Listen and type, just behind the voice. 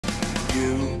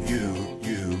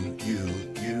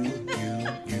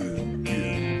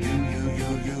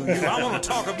I want to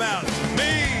talk about me.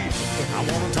 I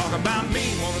want to talk about me.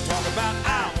 Want to talk about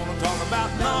I. Want to talk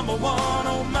about number one.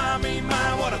 Oh my, me,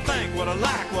 my. What I think, what I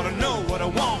like, what I know, what I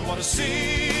want, what I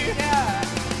see. Yeah.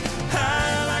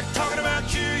 I like talking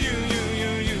about you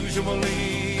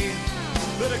usually,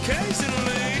 but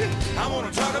occasionally I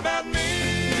want to talk about me.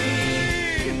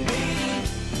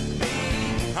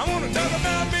 I want to talk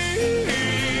about me.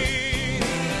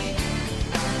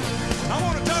 I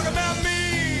want to talk about me.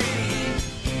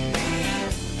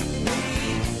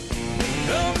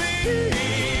 Oh, me.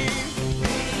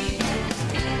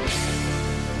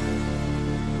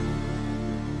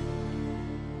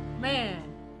 Man.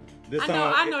 This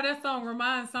I know that song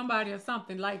reminds somebody of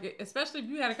something. Like, especially if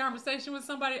you had a conversation with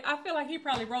somebody. I feel like he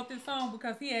probably wrote this song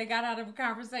because he had got out of a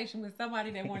conversation with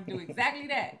somebody that wanted to do exactly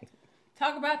that.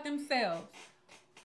 Talk about themselves.